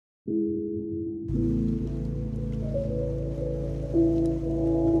Oh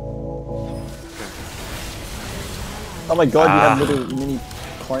my god, you have little mini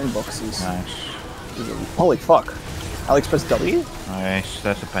clone boxes. Nice. Holy fuck. Alex press W? Nice,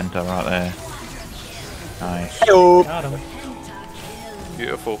 that's a penta right there. Nice. Hey-oh. Got him.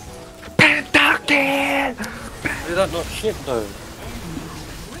 Beautiful. Pentakill! Is that not shit though?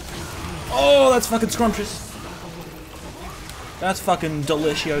 Oh, that's fucking scrumptious. That's fucking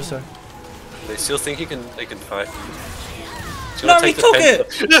delicioso. They still think they can fight. No, he took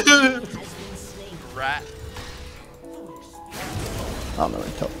it! Rat. Oh no,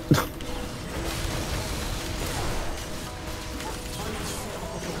 top.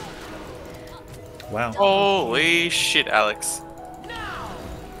 Wow. Holy shit, Alex.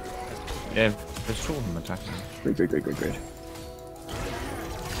 Yeah, there's two of them attacking. Good.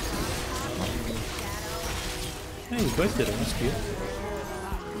 Hey, you both did it, that's cute.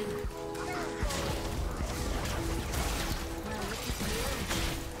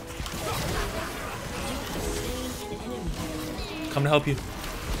 Come to help you.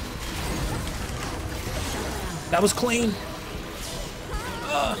 That was clean!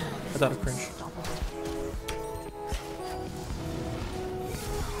 I thought it cringed.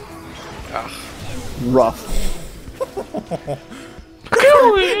 Rough.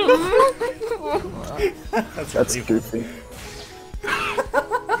 That's goofy.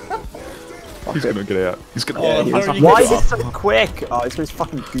 He's gonna get out. He's gonna get out. Why is it so quick? Oh, it's his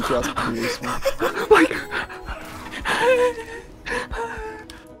fucking goofy ass confused. You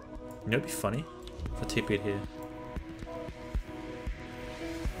know, it'd be funny if I TP it here.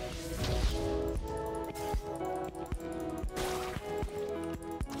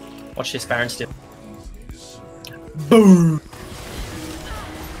 Watch this Baron step. Boom!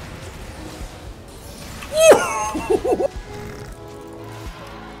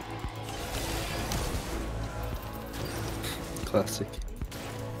 Classic.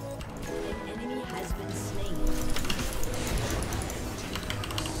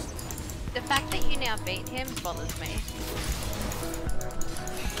 The fact that you now beat him bothers me.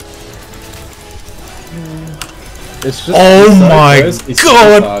 It's just Oh my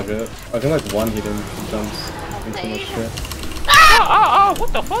god! I can like one hit him and jumps into my shit.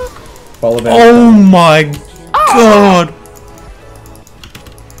 What the fuck? Follow back. Oh my god!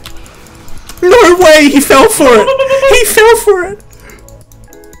 No way! He fell for it! He fell for it!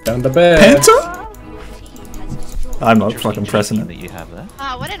 Down the bear. Penta? I'm not fucking pressing That it. you have there.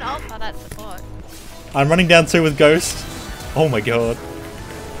 Ah, what an ult for that support. I'm running down 2 with Ghost. Oh my god.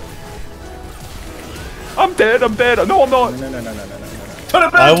 I'm dead. No, I'm not. No.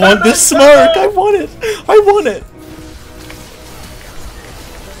 I want this smoke! I want it! I want it!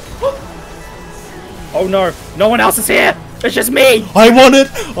 Oh no, no one else is here! It's just me! I want it!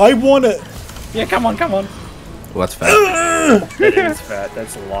 I want it! Yeah, come on. Well, that's fat. That is fat,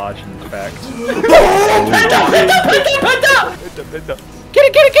 that's large in fact. Penta.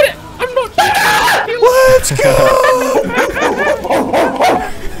 Get it! I'm not. Let's go!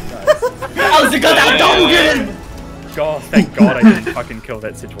 How's it got that dogged? God, thank God I didn't fucking kill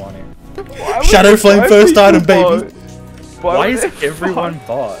that Sejuani. Shadow Flame first item, baby! Why is everyone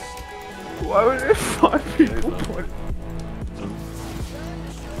bot? Why would there 5 people play?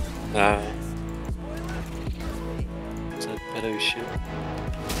 Nah. Is that pedo shit?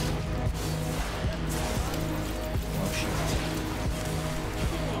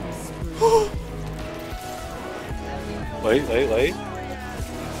 Wait.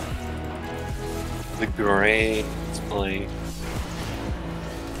 The grain is playing.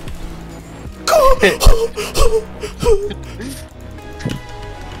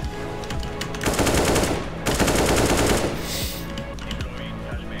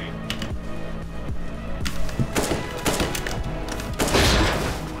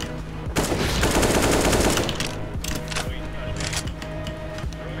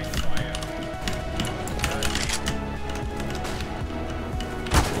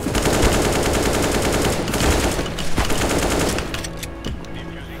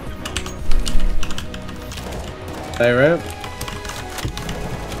 Hey, Ramp.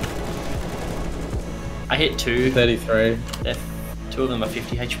 I hit 2. 33. 2 of them are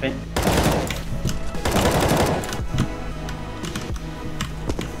 50 HP.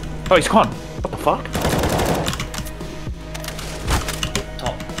 Oh, he's gone. What the fuck?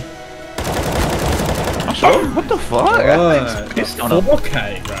 Top. Oh, what the fuck? What? Pissed on him.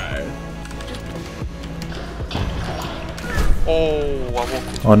 4K, bro. Oh, I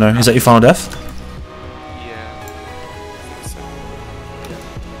walked. Oh no, is that your final death? Yeah. I think so.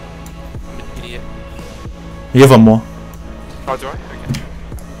 I'm an idiot. You have one more. Oh, do I? Okay.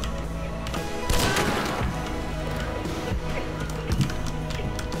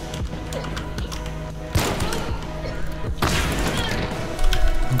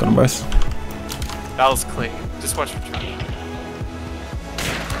 them both. That was clean. Just watch what you're doing.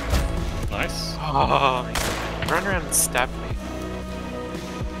 Nice. Oh, run around and stab me.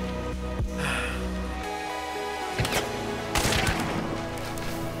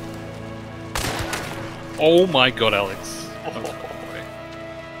 Oh my god, Alex. Oh, boy.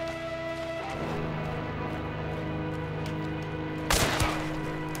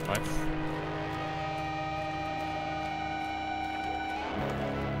 Nice.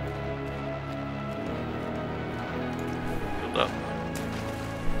 Build up.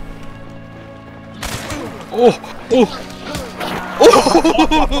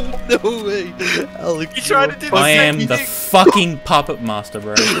 No way! Alex, You tried to do the I same am the thing. fucking puppet master,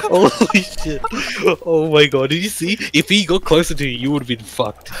 bro. Holy shit! Oh my god! Did you see? If he got closer to you, you would have been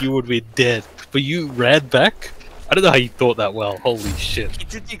fucked. You would have been dead. But you ran back. I don't know how you thought that well. Holy shit! He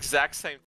did the exact same